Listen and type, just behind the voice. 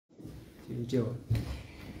Good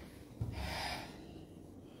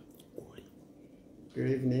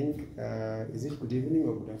evening. Is it good evening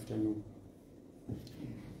or good afternoon?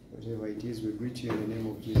 Whatever it is, we greet you in the name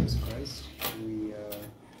of Jesus Christ. We are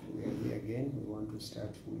here again. We want to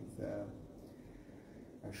start with a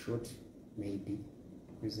short, maybe,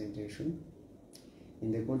 presentation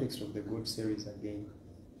in the context of the God series again.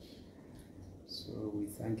 So we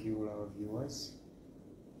thank you, all our viewers,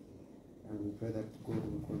 and we pray that God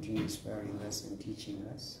will continue inspiring us and teaching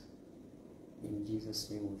us. In Jesus'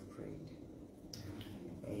 name we've prayed.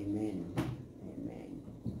 Amen. Amen.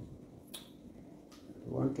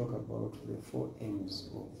 We want to talk about the 4 M's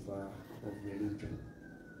of religion.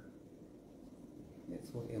 The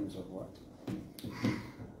 4 M's of what?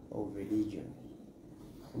 Of religion.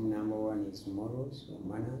 Number 1 is morals or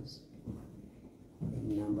manners.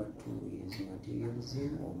 And number 2 is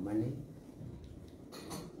materialism or money.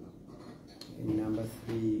 And number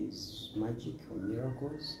 3 is magic or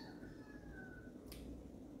miracles.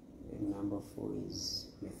 And number 4 is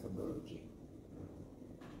methodology.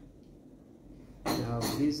 Now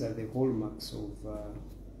these are the hallmarks of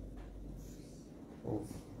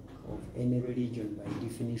any religion by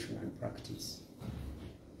definition and practice.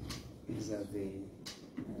 These are the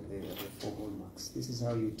 4 hallmarks. This is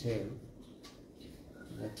how you tell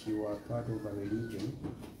that you are part of a religion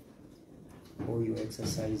or you're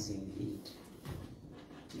exercising it.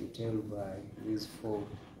 You tell by these 4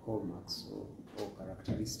 hallmarks or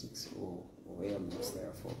characteristics or elements,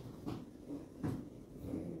 therefore.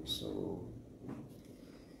 So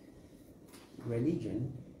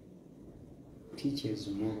religion teaches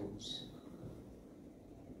morals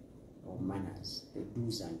or manners, the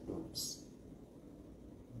do's and don'ts.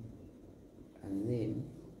 And then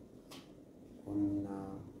on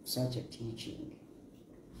such a teaching,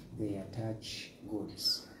 they attach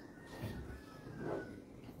goals.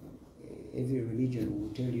 Every religion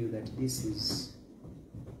will tell you that this is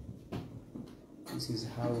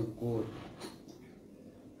how God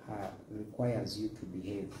requires you to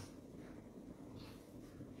behave.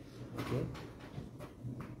 Okay?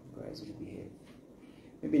 Requires you to behave.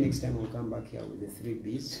 Maybe next time we'll come back here with the 3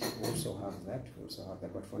 B's. We also have that.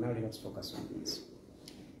 But for now, let's focus on these.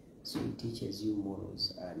 So it teaches you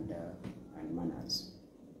morals and manners.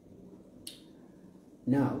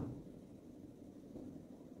 Now,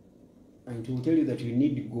 and to tell you that you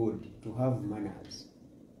need God to have manners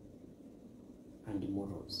and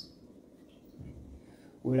morals.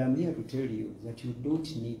 Well, I'm here to tell you that you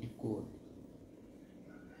don't need God,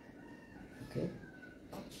 okay,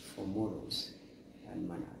 for morals and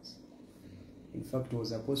manners. In fact, it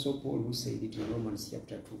was Apostle Paul who said it in Romans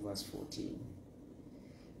chapter 2, verse 14,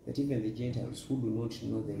 that even the Gentiles who do not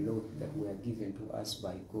know the law that were given to us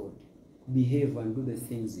by God behave and do the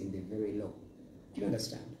things in the very law. Do you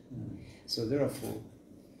understand? So therefore,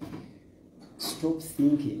 stop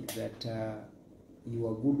thinking that you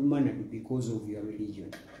are good-mannered because of your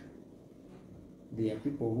religion. There are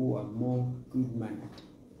people who are more good-mannered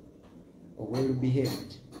or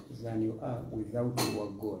well-behaved than you are without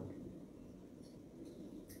your God.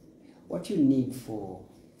 What you need for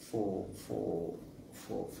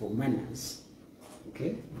manners,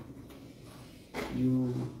 okay?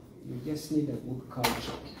 You just need a good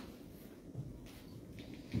culture.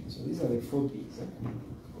 So these are the 4 B's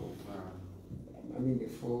the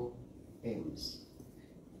 4 M's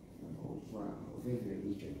of every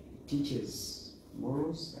religion. It teaches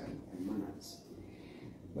morals and manners.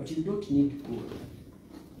 But you don't need God.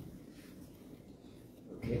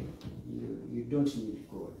 Okay? You don't need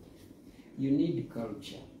God. You need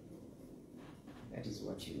culture. That is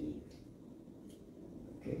what you need.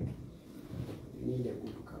 Okay? You need a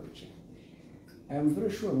good culture. I am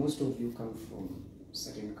very sure most of you come from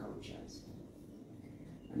certain cultures.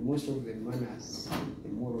 And most of the manners, the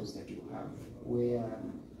morals that you have were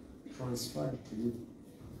transferred to you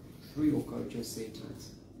through your cultural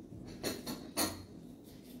settings.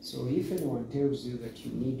 So if anyone tells you that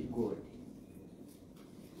you need God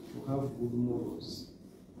to have good morals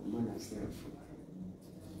or manners, therefore,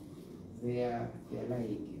 they are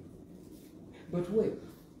lying you. But wait,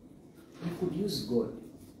 you could use God,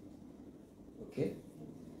 okay?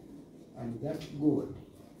 And that God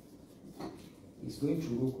is going to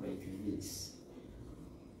look like this.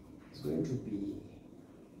 It's going to be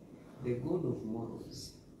the God of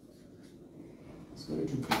morals. It's going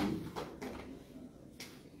to be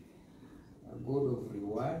a God of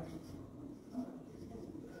reward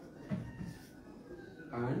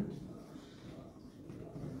and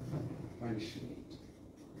punishment.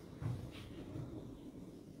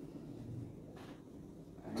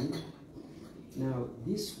 And now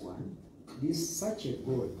this one, such a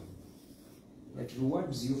God that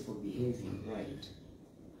rewards you for behaving right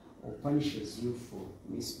or punishes you for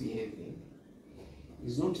misbehaving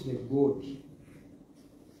is not the God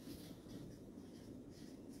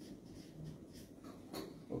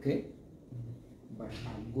okay, but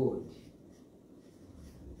a God.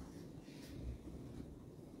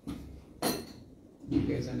 Do you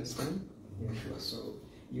guys understand? Yeah, sure. So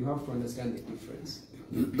you have to understand the difference.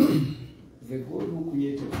 The God who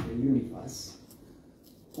created the universe,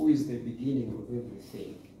 who is the beginning of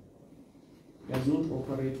everything, does not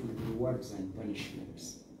operate with rewards and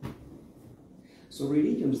punishments. So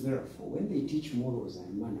religions, therefore, when they teach morals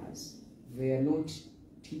and manners, they are not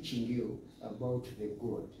teaching you about the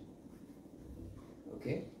God.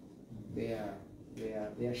 Okay? They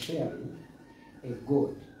are sharing a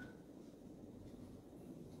God.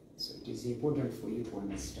 So it is important for you to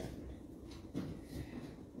understand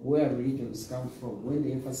where religions come from. When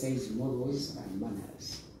they emphasize morals and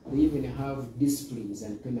manners, they even have disciplines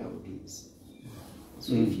and penalties.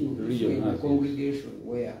 So if you're in a congregation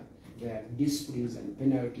where there are disciplines and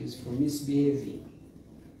penalties for misbehaving,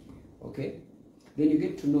 okay, then you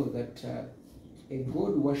get to know that a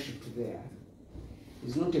God worshipped there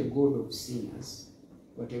is not a God of sinners,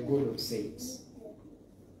 but a God of saints.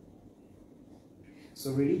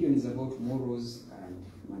 So religion is about morals and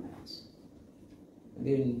manners. And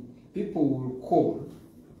then people will call,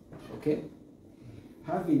 okay,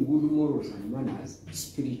 having good morals and manners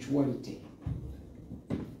spirituality.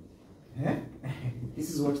 This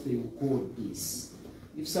is what they will call this.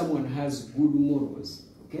 If someone has good morals,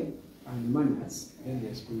 okay, and manners, then they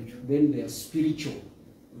are spiritual. Then they are spiritual.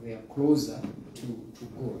 They are closer to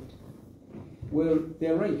God. Well,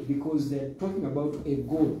 they're right, because they're talking about a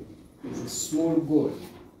God. It's a small God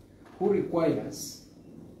who requires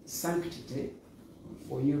sanctity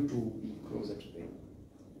for you to be closer to them.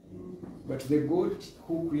 But the God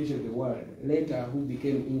who created the world, later who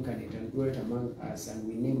became incarnate and dwelt among us, and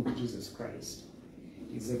we named Jesus Christ,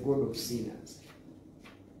 is a God of sinners.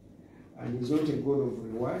 And he's not a God of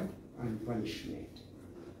reward and punishment.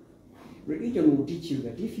 Religion will teach you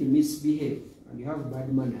that if you misbehave and you have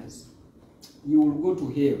bad manners, you will go to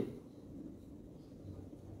hell.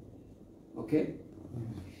 Okay?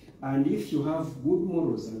 And if you have good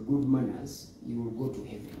morals and good manners, you will go to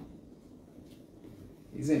heaven.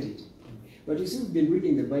 Isn't it? But you see, we've been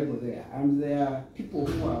reading the Bible there, and there are people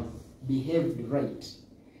who have behaved right,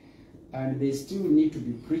 and they still need to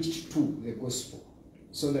be preached to the gospel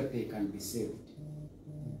so that they can be saved.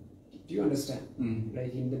 Do you understand?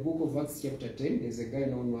 Like in the book of Acts chapter 10, there's a guy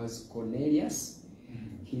known as Cornelius.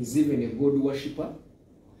 He's even a God worshipper,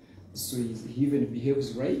 so he even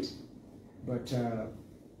behaves right, but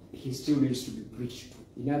he still needs to be preached to.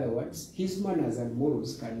 In other words, his manners and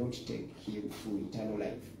morals cannot take him to eternal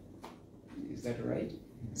life. Is that right?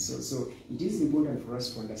 So it is important for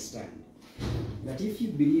us to understand that if you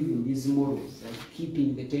believe in these morals, like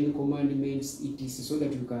keeping the 10 commandments, it is so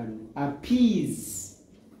that you can appease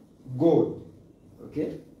God,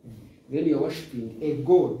 okay? Then you're worshiping a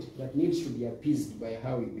God that needs to be appeased by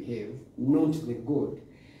how you behave, not the God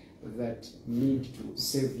that needs to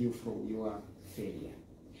save you from your failure.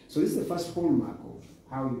 So this is the first hallmark of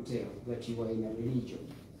how you tell that you are in a religion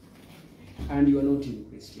and you are not in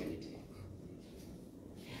Christianity.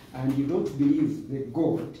 And you don't believe the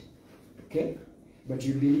God, okay? But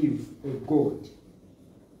you believe a God.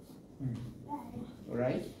 All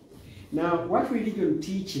right? Now, what religion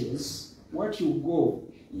teaches, what you go,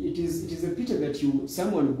 it is a pity that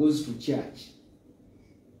someone goes to church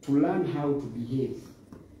to learn how to behave.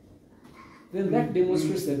 Then that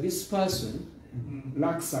demonstrates that this person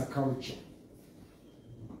lacks a culture.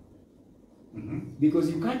 Because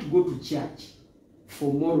you can't go to church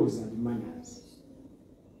for morals and manners.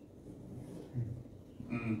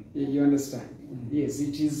 You understand? Yes,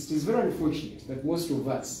 it is very unfortunate that most of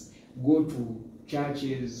us go to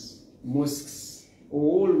churches, mosques, or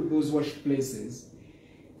all those worship places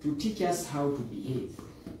to teach us how to behave.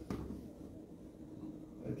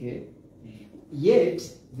 Okay? Yet,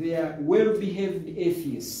 they are well-behaved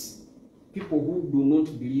atheists, people who do not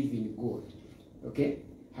believe in God, okay,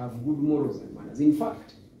 have good morals and manners. In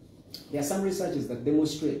fact, there are some researches that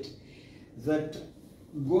demonstrate that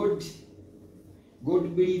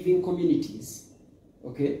God-believing communities,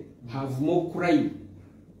 okay, have more crime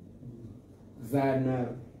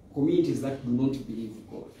than communities that do not believe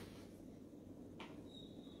God.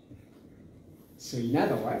 So in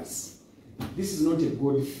other words, this is not a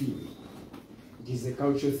God thing. It is a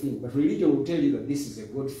cultural thing. But religion will tell you that this is a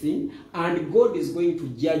God thing, and God is going to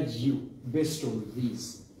judge you based on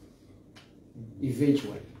this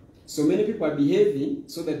eventually. So many people are behaving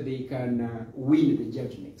so that they can win the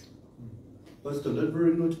judgment. Pastor, that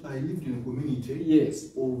very note, I lived in a community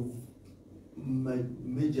Yes. of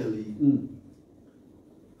majorly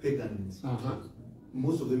pagans.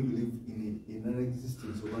 Most of them believe in an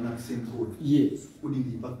existence of an absent God. Yes. Who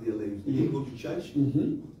didn't impact their lives. They didn't go to church.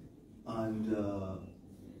 And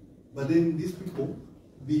but then these people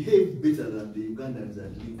behaved better than the Ugandans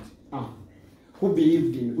that lived. Who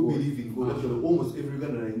believed in Who God. believe in God. Actually, almost every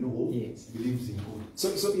Ugandan I know Yes. believes in God.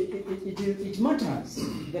 So it matters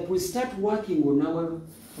that we start working on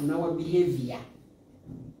our behavior.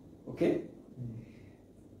 Okay?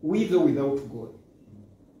 With or without God.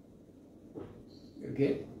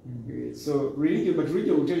 Okay? So religion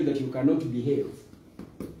will tell you that you cannot behave,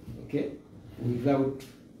 okay, without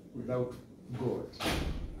God.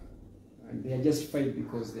 And they are justified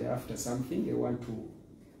because they're after something. They want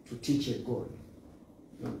to teach a God,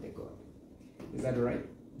 not the God. Is that all right?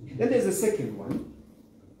 Then there's a second one.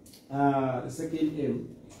 The second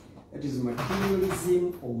aim, that is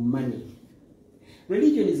materialism or money.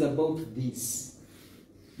 Religion is about this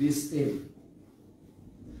aim.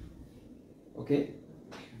 Okay?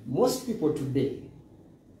 Most people today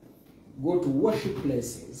go to worship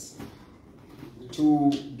places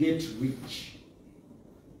to get rich.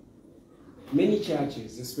 Many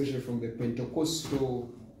churches, especially from the Pentecostal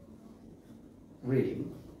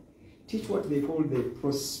realm, teach what they call the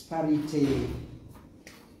prosperity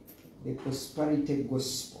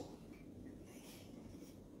gospel.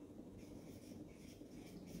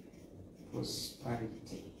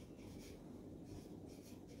 Prosperity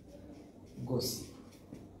gospel.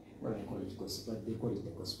 Well, I call it gospel, but they call it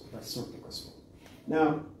the gospel. That's not the gospel.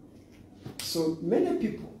 Now, so many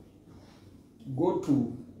people go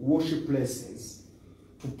to worship places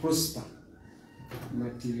to prosper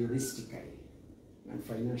materialistically and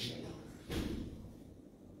financially.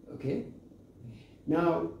 Okay?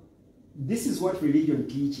 Now, this is what religion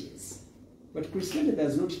teaches. But Christianity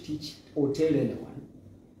does not teach or tell anyone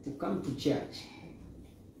to come to church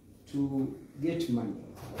to get money.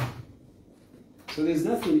 So there's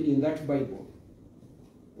nothing in that Bible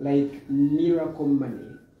like miracle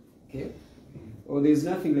money, okay? Or there's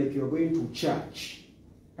nothing like you're going to church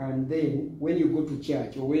and then when you go to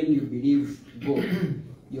church or when you believe God,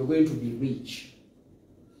 you're going to be rich.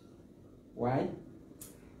 Why?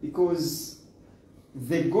 Because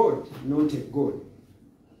the God, not a God,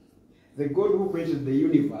 the God who created the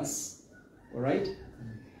universe, all right,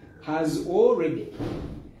 has already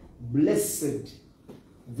blessed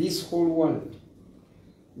this whole world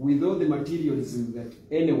with all the materialism that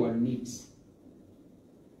anyone needs.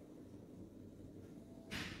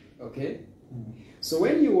 Okay? So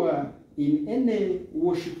when you are in any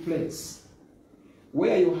worship place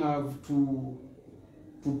where you have to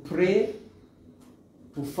pray,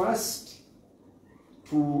 to fast,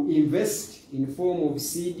 to invest in form of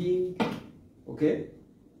seeding, okay?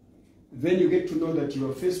 Then you get to know that you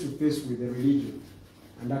are face to face with a religion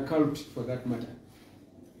and a cult for that matter.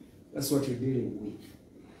 That's what you're dealing with.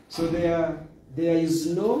 So there is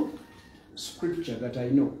no scripture that I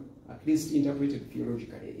know, at least interpreted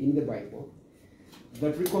theologically in the Bible,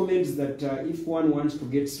 that recommends that if one wants to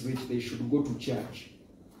get rich, they should go to church.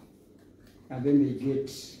 And then they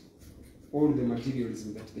get all the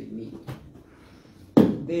materialism that they need.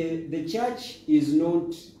 The church is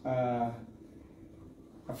not a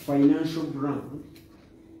financial ground.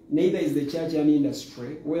 Neither is the church an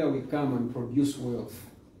industry where we come and produce wealth.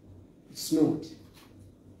 It's not.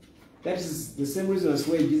 That is the same reason as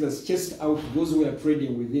why Jesus chased out those who are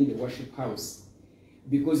trading within the worship house.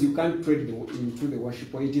 Because you can't trade into the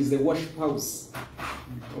worship house. It is the worship house.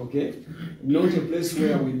 Okay? Not a place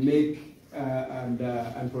where we make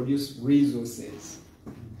and produce resources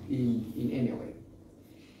in any way.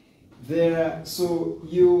 So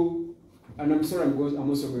you, and I'm sorry, I'm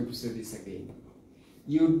also going to say this again.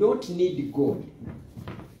 You don't need God.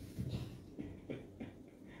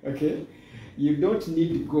 Okay? You don't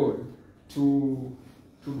need God to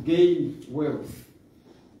gain wealth.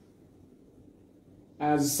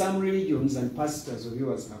 As some religions and pastors of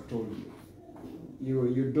yours have told you,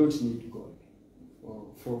 you don't need God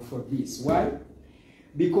for this. Why?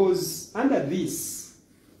 Because under this,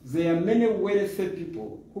 there are many wealthy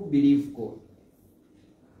people who believe God.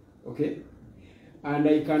 Okay? And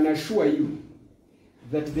I can assure you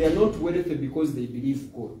that they are not wealthy because they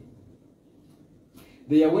believe God.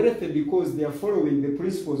 They are wealthy because they are following the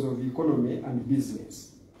principles of economy and business.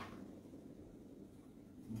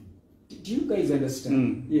 Do you guys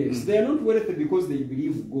understand? Yes. They are not wealthy because they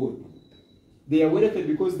believe God. They are wealthy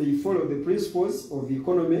because they follow the principles of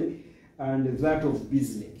economy and that of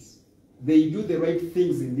business. They do the right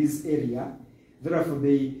things in this area. Therefore,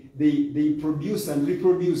 they they produce and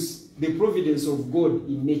reproduce the providence of God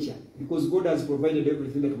in nature, because God has provided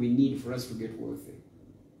everything that we need for us to get wealthy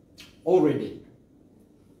already.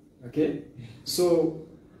 Okay? So,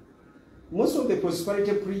 most of the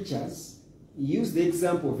prosperity preachers use the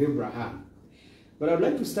example of Abraham. But I'd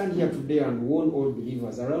like to stand here today and warn all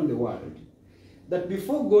believers around the world that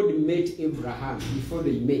before God met Abraham, before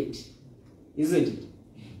they met, isn't it?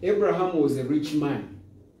 Abraham was a rich man.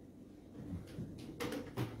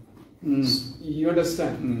 You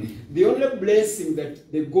understand? The only blessing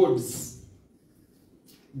that the gods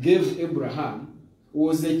gave Abraham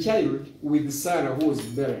was a child with Sarah who was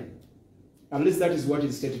barren. At least that is what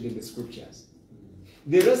is stated in the scriptures.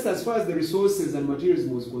 The rest, as far as the resources and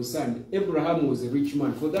materialism was concerned, Abraham was a rich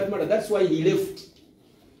man. For that matter, that's why he left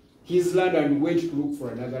his land and went to look for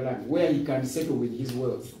another land where he can settle with his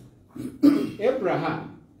wealth.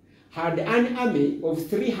 Abraham had an army of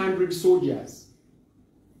 300 soldiers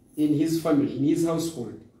in his family, in his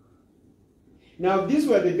household. Now, these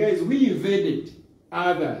were the guys who invaded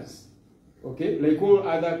others, okay, like all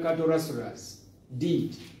other cattle rustlers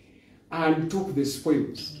did, and took the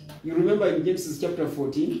spoils. You remember in Genesis chapter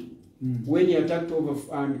 14, when he attacked over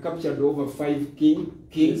and captured over 5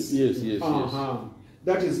 kings? Yes.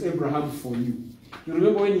 That is Abraham for you. You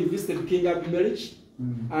remember when he visited King Abimelech,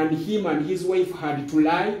 and him and his wife had to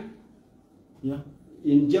lie? Yeah.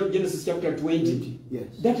 In Genesis chapter 20. Yes.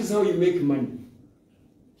 That is how you make money.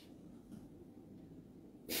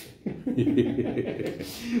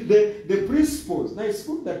 the principles. Now it's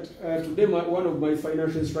good that today one of my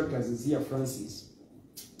financial instructors is here, Francis.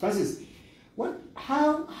 Francis, what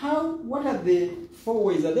are the 4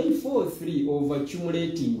 ways? Are they 4 or 3 of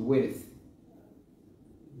accumulating wealth?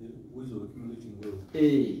 The ways of accumulating wealth.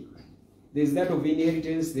 There's that of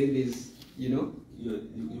inheritance. Then there's, you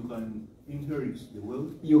can inherit the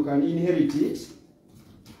wealth. You can inherit it.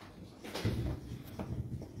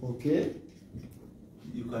 Okay.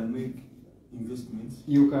 You can make investments.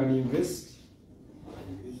 You can invest.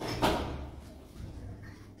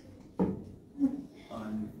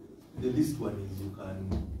 And the least one is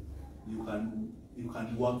you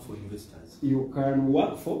can work for investors. You can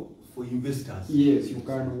work for investors. Yes, you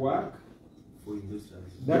can work for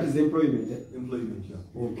investors. That is employment. Employment,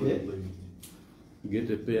 yeah. Okay. Employment.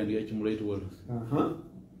 Get a pay and you accumulate wealth.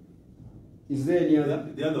 Is there any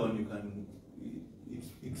other? The other one you can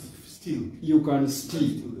it's steal. You can steal.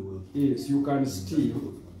 Steal the wealth. Yes, you can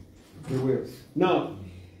steal the wealth. Now,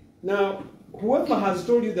 whoever has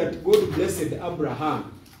told you that God blessed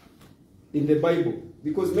Abraham in the Bible,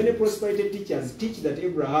 because many prosperity teachers teach that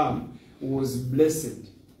Abraham was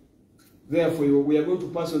blessed. Therefore, we are going to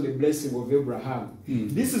pass on the blessing of Abraham.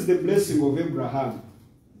 This is the blessing of Abraham.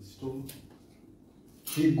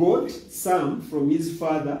 He got some from his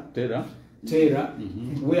father, Terah,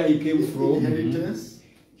 where he came from. Inheritance.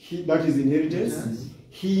 That is inheritance. Yes.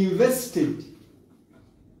 He invested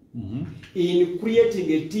in creating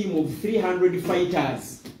a team of 300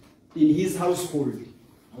 fighters in his household.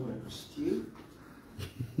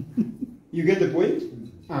 You get the point?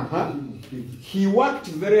 He worked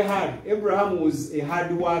very hard. Abraham was a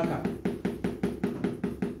hard worker.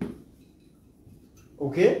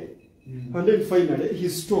 Okay? And then finally, he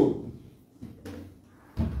stole.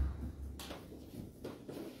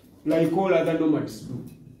 Like all other nomads do.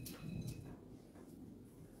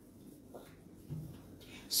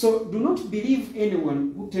 So do not believe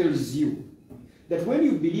anyone who tells you that when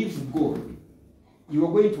you believe God, you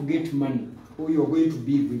are going to get money or you are going to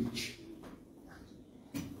be rich.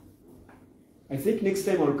 I think next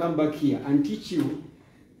time I'll come back here and teach you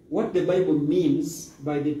what the Bible means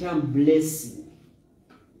by the term blessing.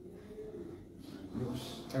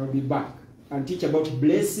 I'll be back and teach about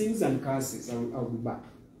blessings and curses. I'll be back.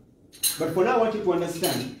 But for now, I want you to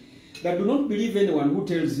understand that do not believe anyone who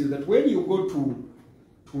tells you that when you go to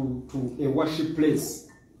a worship place,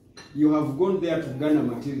 you have gone there to garner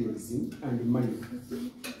materialism and money.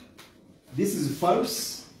 This is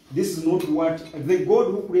false. This is not what the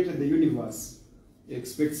God who created the universe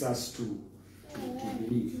expects us to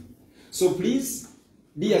believe. So please,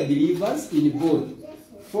 dear believers in God,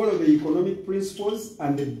 follow the economic principles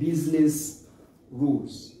and the business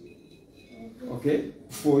rules, okay,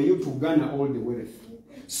 for you to garner all the wealth.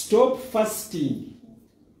 Stop fasting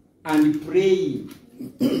and praying,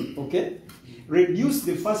 okay? Reduce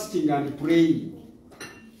the fasting and praying,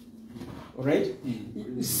 all right?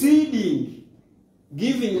 Seeding,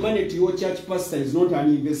 giving money to your church pastor is not an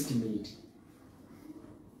investment.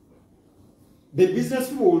 The business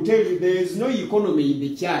people will tell you there is no economy in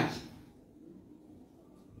the church.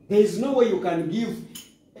 There is no way you can give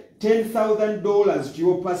 $10,000 to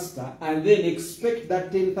your pastor and then expect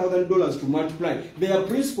that $10,000 to multiply. There are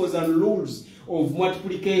principles and rules of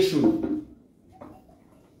multiplication.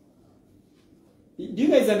 Do you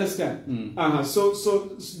guys understand?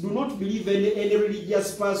 So do not believe any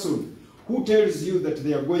religious person who tells you that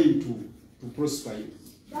they are going to prosper you.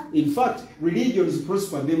 In fact, religions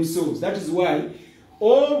prosper themselves. That is why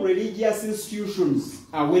all religious institutions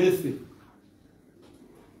are wealthy.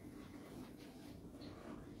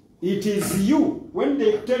 It is you. When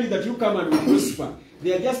they tell you that you come and prosper,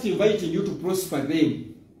 they are just inviting you to prosper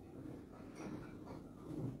them.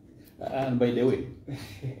 And by the way,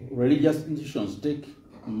 religious institutions take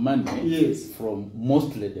money from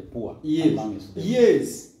mostly the poor amongst them.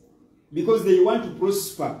 Yes, because they want to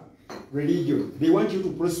prosper religion. They want you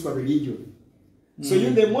to prosper religion. So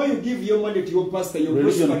the more you give your money to your pastor, your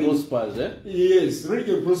religion prospers, eh? Yes,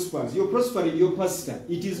 religion prospers. You're prospering your pastor.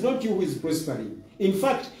 It is not you who is prospering. In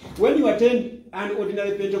fact, when you attend an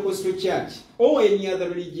ordinary Pentecostal church or any other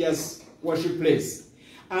religious worship place,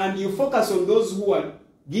 and you focus on those who are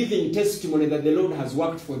giving testimony that the Lord has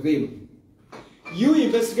worked for them, you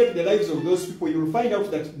investigate the lives of those people, you will find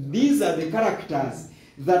out that these are the characters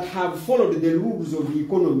that have followed the rules of the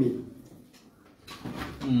economy.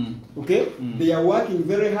 Okay? They are working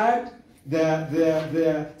very hard.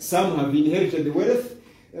 Some have inherited the wealth.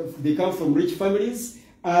 They come from rich families.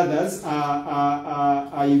 Others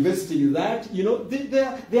are investing in that. You know,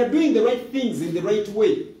 they are doing the right things in the right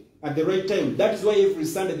way at the right time. That is why every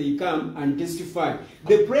Sunday they come and testify.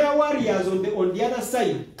 The prayer warriors on the other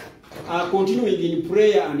side are continuing in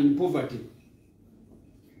prayer and in poverty.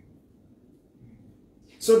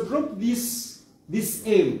 So drop this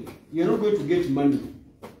aim. You're not going to get money.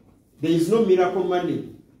 There is no miracle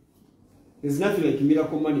money. There's nothing like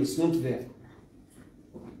miracle money. It's not there.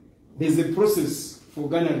 There's a process for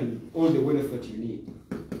garnering all the wealth that you need.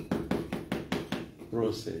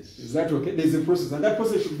 Process. Is that okay? There's a process, and that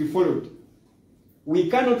process should be followed. We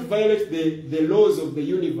cannot violate the laws of the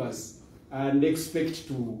universe and expect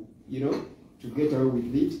to, to get away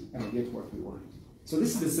with it and get what we want. So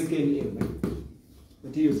this is the second aim.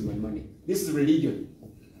 Materialism and money. This is religion.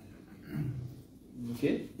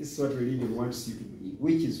 Okay? This is what religion wants you to believe,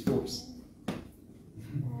 which is false.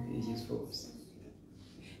 Which is false.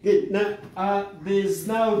 Okay, now there's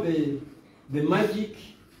now the magic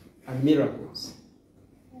and miracles.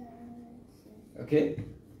 Okay?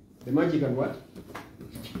 The magic and what?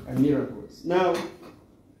 And miracles. Now,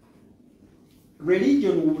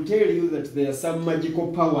 religion will tell you that there are some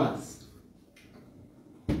magical powers.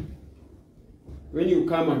 When you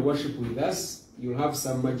come and worship with us, you'll have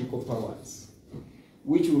some magical powers,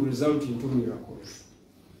 which will result into miracles.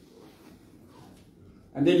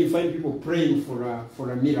 And then you find people praying for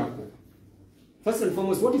a miracle. First and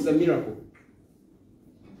foremost, what is a miracle?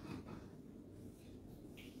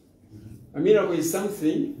 A miracle is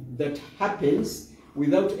something that happens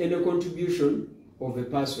without any contribution of a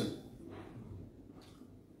person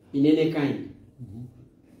in any kind.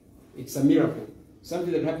 It's a miracle.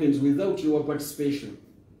 Something that happens without your participation.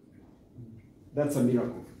 That's a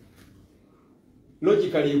miracle.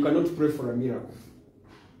 Logically, you cannot pray for a miracle.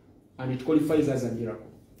 And it qualifies as a miracle.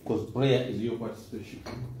 Because prayer is your participation.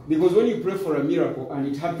 Because when you pray for a miracle and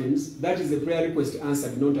it happens, that is a prayer request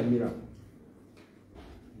answered, not a miracle.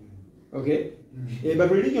 Okay?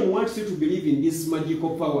 But religion wants you to believe in these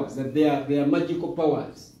magical powers, that they are magical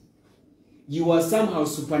powers. You are somehow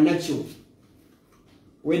supernatural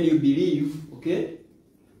when you believe, okay?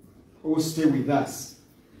 Or stay with us.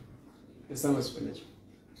 You're somehow supernatural.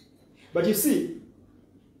 But you see,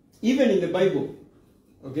 even in the Bible,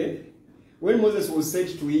 okay, when Moses was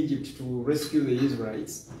sent to Egypt to rescue the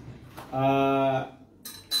Israelites, all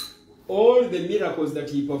the miracles that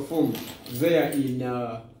he performed there in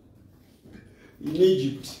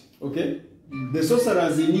Egypt, okay, the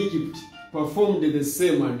sorcerers in Egypt performed the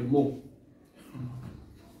same and more.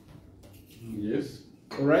 Yes.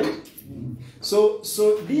 All right. So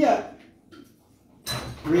dear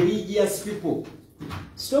religious people,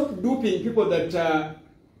 stop duping people that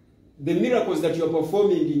the miracles that you are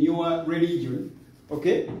performing in your religion,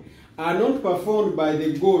 okay, are not performed by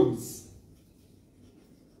the gods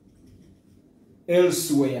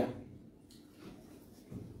elsewhere.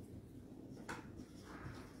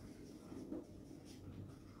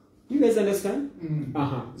 You guys understand?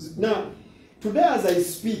 Now, today as I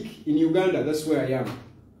speak in Uganda, that's where I am,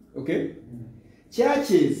 okay?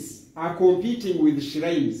 Churches are competing with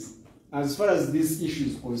shrines as far as this issue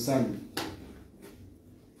is concerned.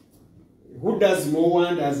 Who does more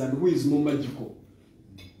wonders and who is more magical?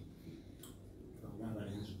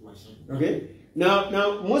 Okay?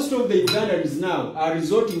 Now, most of the Ugandans now are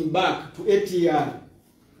resorting back to ATR.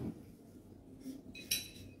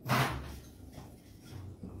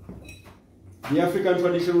 The African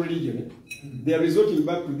traditional religion, they are resorting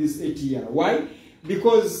back to this ATR. Why?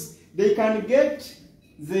 Because they can get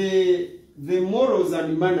the morals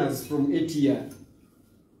and manners from ATR.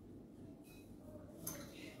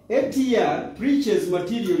 ATR preaches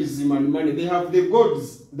materialism and money. They have the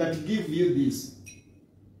gods that give you this.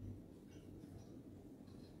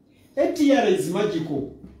 ATR is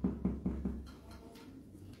magical.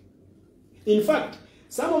 In fact,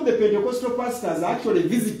 some of the Pentecostal pastors are actually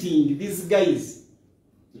visiting these guys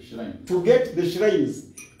to get the shrines,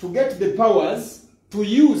 to get the powers to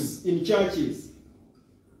use in churches.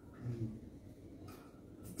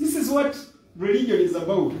 This is what religion is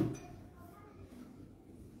about.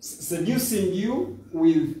 Seducing you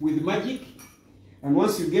with magic, and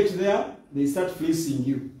once you get there, they start fleecing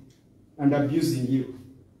you and abusing you.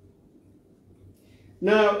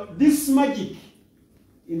 Now, this magic,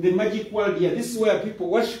 in the magic world here, this is where people,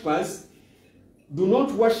 worshippers, do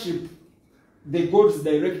not worship the gods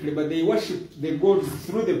directly, but they worship the gods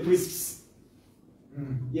through the priests.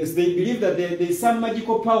 Yes, they believe that there is some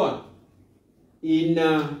magical power in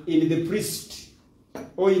the priest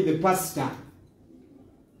or in the pastor.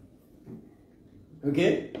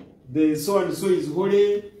 Okay? The so-and-so is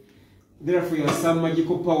holy, therefore you have some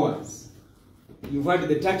magical powers. You've had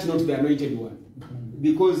the touch, not the anointed one.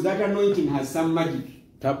 Because that anointing has some magic.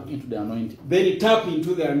 Tap into the anointing. Then you tap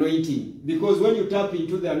into the anointing. Because when you tap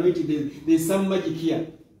into the anointing, there's some magic here.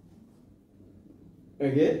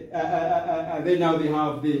 Okay? And then now they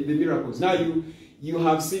have the miracles. Now you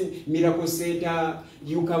have seen miracle center,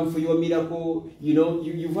 you come for your miracle, you know,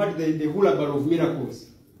 you've had the hula bar of miracles.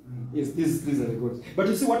 Yes, these are the gods. But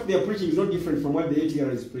you see what they are preaching is not different from what the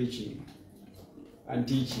ATR is preaching and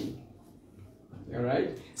teaching. All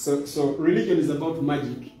right? So religion is about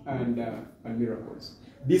magic and miracles.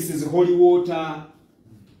 This is holy water.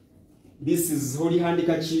 This is holy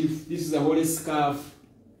handkerchief. This is a holy scarf.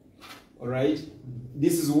 All right?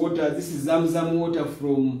 This is water. This is Zamzam water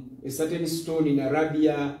from a certain stone in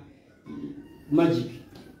Arabia. Magic.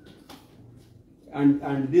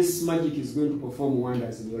 And this magic is going to perform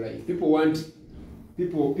wonders in your life. People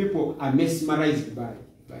are mesmerized by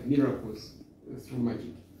miracles through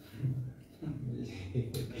magic.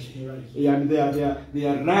 Yeah, and they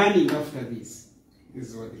are running after this. This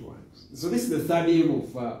is what they want. So this is the third aim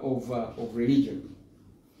of religion.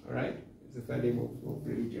 All right, it's the third aim of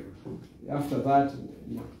religion. After that,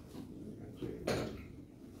 you know.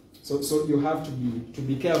 So you have to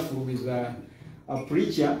be careful with a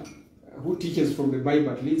preacher who teaches from the Bible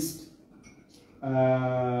at least,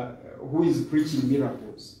 who is preaching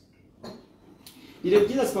miracles. Did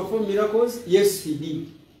Jesus perform miracles? Yes, he did.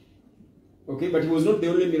 Okay, but he was not the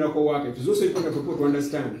only miracle worker. It is also important for people to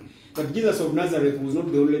understand that Jesus of Nazareth was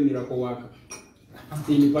not the only miracle worker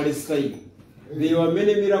in Palestine. There were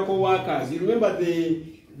many miracle workers. You remember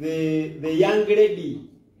the young lady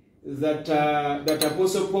that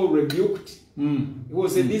Apostle Paul rebuked? He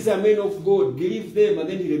said, these are men of God, believe them, and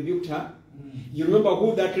then he rebuked her. You remember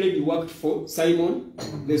who that lady worked for? Simon,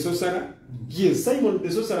 the sorcerer? Yes, Simon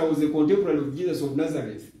the sorcerer was a contemporary of Jesus of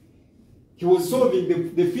Nazareth. He was solving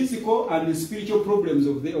the physical and the spiritual problems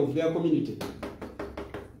of their community.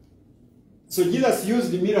 So Jesus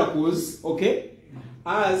used the miracles, okay,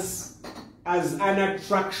 as an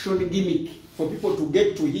attraction gimmick for people to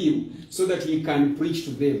get to him so that he can preach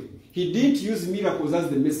to them. He didn't use miracles as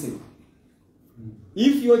the message.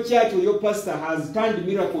 If your church or your pastor has turned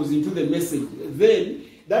miracles into the message, then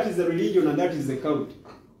that is a religion and that is a cult.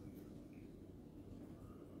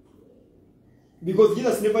 Because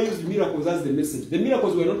Jesus never used miracles as the message. The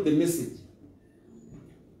miracles were not the message.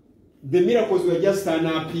 The miracles were just an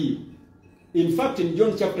appeal. In fact, in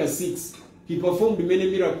John chapter 6, he performed many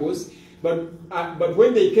miracles, but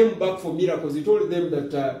when they came back for miracles, he told them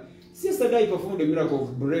that, yesterday I performed a miracle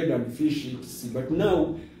of bread and fish, but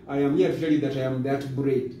now I am here to tell you that I am that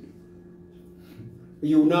bread.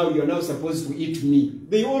 You are now supposed to eat me.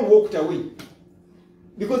 They all walked away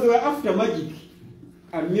because they were after magic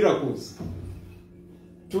and miracles.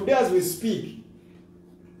 Today, as we speak,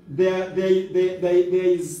 there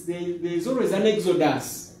is always an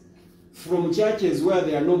exodus from churches where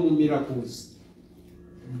there are no more miracles.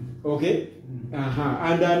 Okay?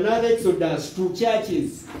 And another exodus to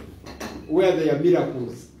churches where there are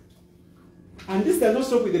miracles. And this does not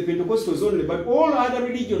stop with the Pentecostals only, but all other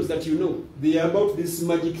religions that you know, they are about this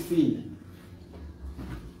magic thing.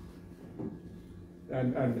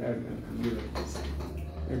 And miracles.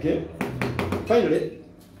 Okay? Finally,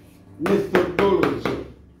 methodology.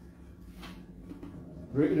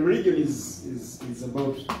 Religion is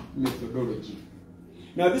about methodology.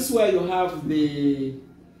 Now this is where you have the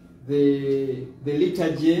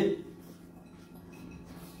liturgy.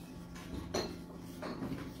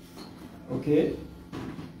 Okay,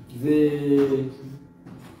 the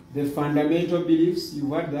fundamental beliefs, you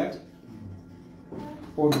heard that,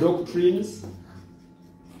 or doctrines,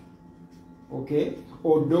 okay,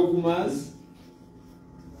 or dogmas.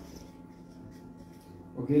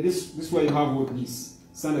 Okay, this is where you have all this,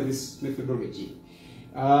 some of this methodology.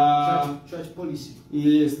 Church policy.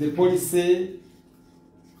 Yes, the policy.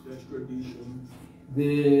 Church tradition.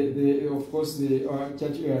 The of course the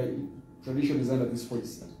church tradition is under this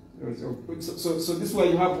policy. So this is why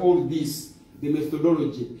you have all this, the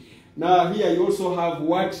methodology. Now here you also have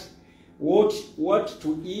what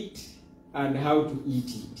to eat and how to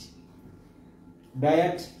eat it.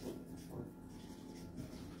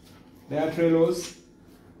 Dietary laws,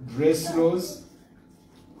 dress laws,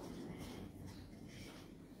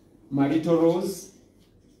 marital laws.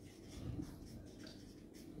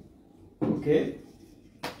 Okay?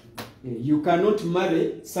 You cannot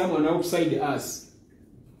marry someone outside us,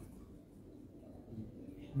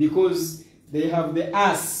 because they have the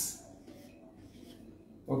us,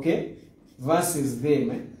 okay, versus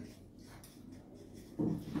them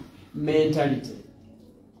mentality.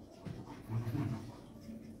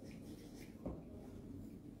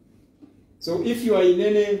 So if you are in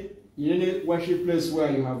any worship place where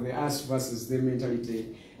you have the us versus them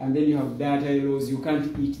mentality, and then you have dietary laws, you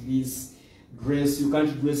can't eat this, you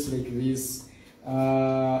can't dress like this,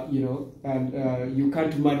 and you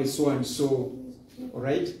can't marry so and so. All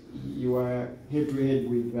right, you are head to head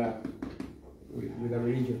with a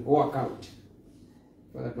religion or a cult,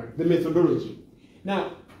 for that matter. The methodology.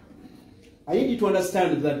 Now, I need you to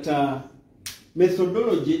understand that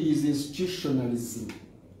methodology is institutionalism.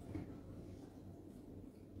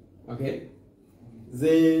 Okay,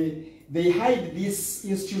 they hide this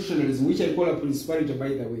institutionalism, which I call a principality, by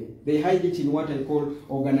the way. They hide it in what I call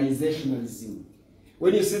organizationalism.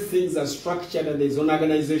 When you see things are structured and there is an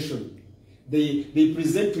organization, they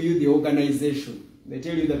present to you the organization. They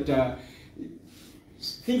tell you that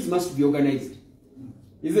things must be organized,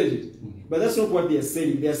 isn't it? But that's not what they are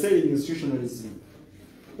selling. They are selling institutionalism.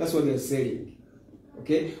 That's what they are selling.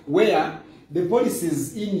 Okay? Where the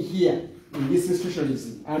policies in here, in this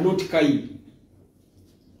institutionalism, are not kind.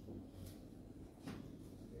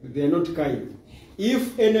 They are not kind.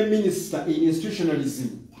 If any minister in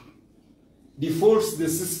institutionalism defaults the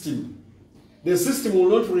system will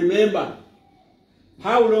not remember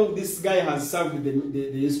how long this guy has served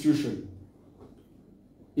the institution.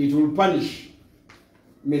 It will punish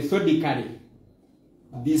methodically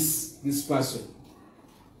this person.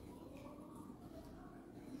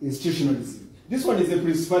 Institutionalism. This one is a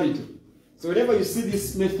principality. So whenever you see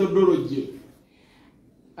this methodology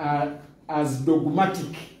as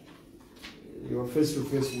dogmatic, you are face to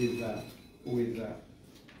face with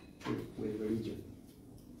religion.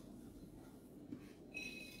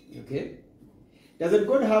 Okay? Doesn't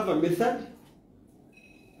God have a method?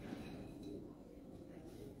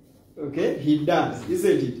 Okay, he does,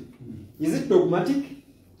 isn't it? Is it dogmatic?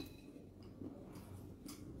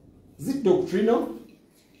 Is it doctrinal?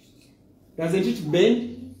 Doesn't it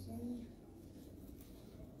bend?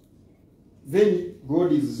 Then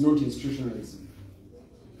God is not institutionalism.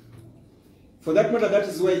 For that matter, that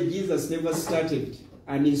is why Jesus never started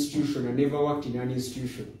an institution and never worked in an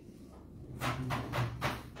institution.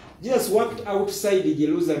 Jesus worked outside the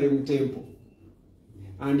Jerusalem temple,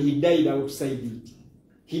 and he died outside it.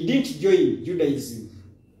 He didn't join Judaism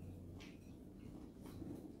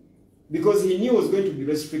because he knew it was going to be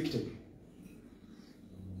restricted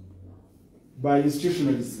by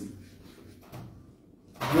institutionalism.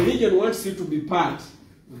 Religion wants you to be part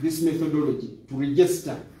of this methodology, to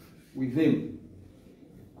register with them,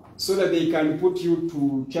 so that they can put you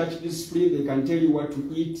to church discipline, they can tell you what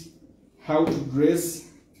to eat, how to dress.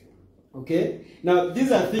 Okay? Now,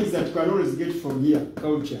 these are things that you can always get from here,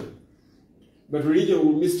 culture. But religion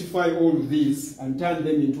will mystify all these and turn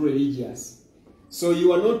them into religious. So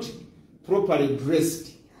you are not properly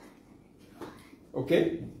dressed.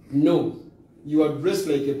 Okay? No. You are dressed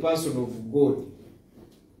like a person of God.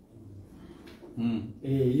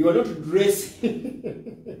 You are not dressed.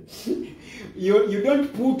 you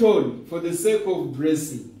don't put on for the sake of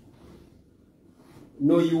dressing.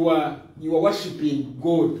 No, you are worshiping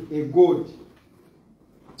God, a God.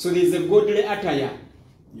 So there is a godly attire.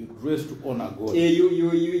 You dress to honor God.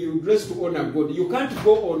 You dress to honor God. You can't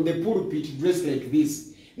go on the pulpit dressed like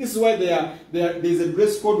this. This is why there is a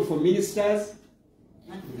dress code for ministers.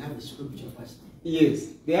 And we have a scripture first. Yes,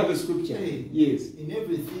 they have a scripture. Hey, yes. In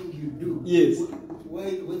everything you do. Yes.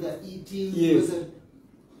 Whether eating, Yes. whether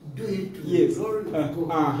do it to Yes. the glory of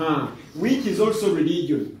God. Which is also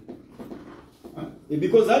religion.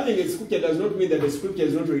 Because having a scripture does not mean that the scripture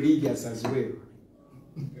is not religious as well.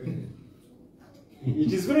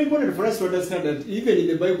 It is very important for us to understand that even in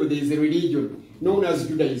the Bible there is a religion known as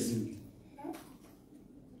Judaism.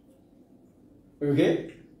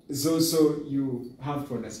 Okay? So you have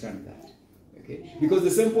to understand that. Okay? Because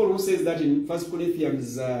the same Paul who says that in 1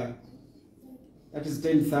 Corinthians that is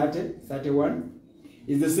 10:31,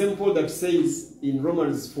 is the same Paul that says in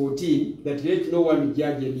Romans 14 that let no one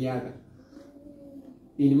judge any other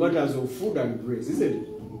in matters of food and dress, isn't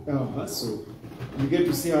it? So you get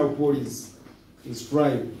to see how Paul is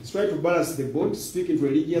trying. He's trying to balance the both, speaking to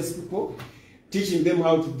religious people, teaching them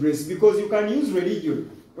how to dress. Because you can use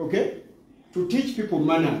religion, okay, to teach people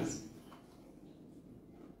manners.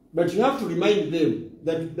 But you have to remind them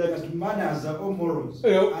that manners are all morals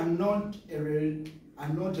and not a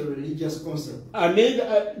religious concept.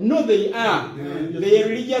 No, they are. They are a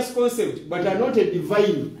religious concept, but are not a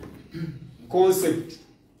divine concept.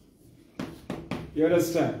 You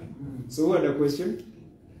understand? So what the question?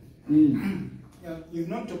 Yeah, you've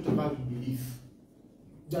not talked about belief.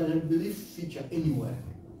 Does a belief feature anywhere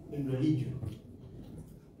in religion?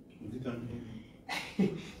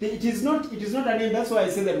 It is not an name. That's why I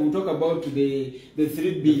say that we'll talk about the 3 B's. The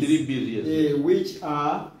 3 B's, yes. Which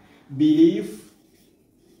are belief,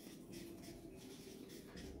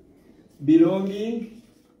 belonging,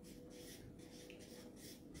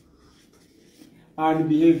 and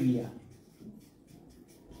behavior.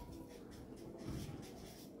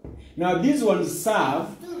 Now these ones serve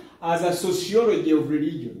as a sociology of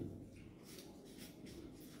religion.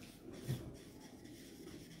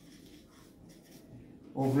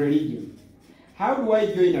 How do I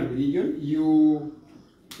join a religion?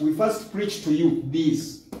 We first preach to you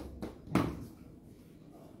this.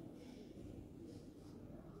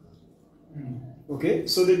 Okay,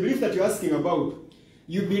 so the belief that you're asking about,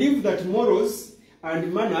 you believe that morals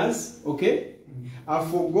and manners, okay, are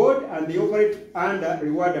for God and they operate under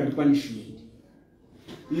reward and punishment.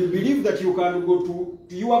 You believe that you can go to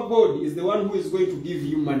your God is the one who is going to give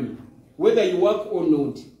you money, whether you work or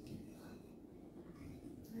not.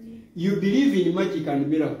 You believe in magic and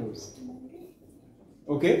miracles,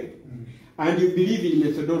 okay? And you believe in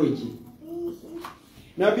methodology.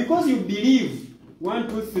 Now, because you believe 1,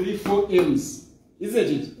 2, 3, 4 M's, isn't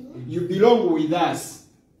it? You belong with us.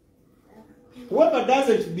 Whoever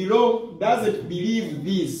doesn't believe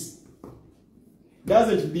this,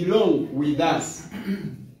 doesn't belong with us.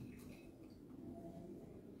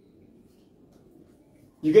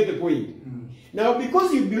 You get the point? Now,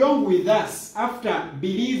 because you belong with us after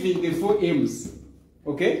believing the 4 M's,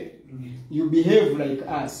 okay, you behave like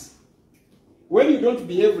us. When you don't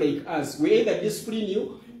behave like us, we either discipline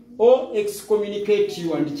you or excommunicate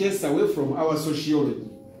you and chase away from our sociology.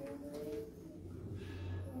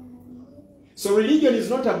 So religion is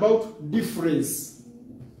not about difference.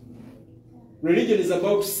 Religion is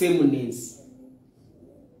about sameness.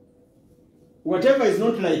 Whatever is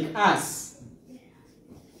not like us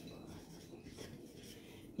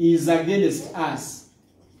is against us.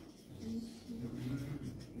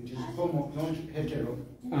 It is homo, not hetero.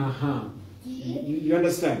 You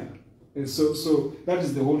understand? And so that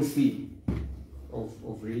is the whole theme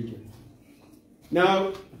of religion.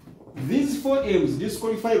 Now, these 4 M's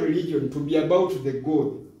disqualify religion to be about the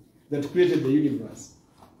God that created the universe,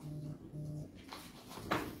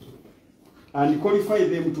 and qualify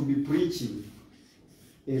them to be preaching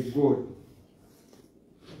a God.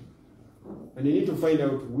 And you need to find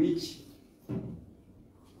out which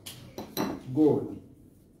God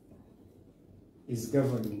is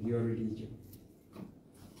governing your religion.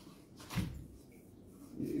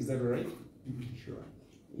 Is that all right? Sure.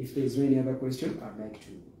 If there is any other question, I'd like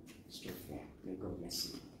to stop there. May God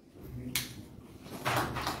bless you.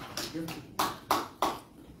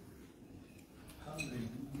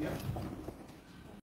 Hallelujah.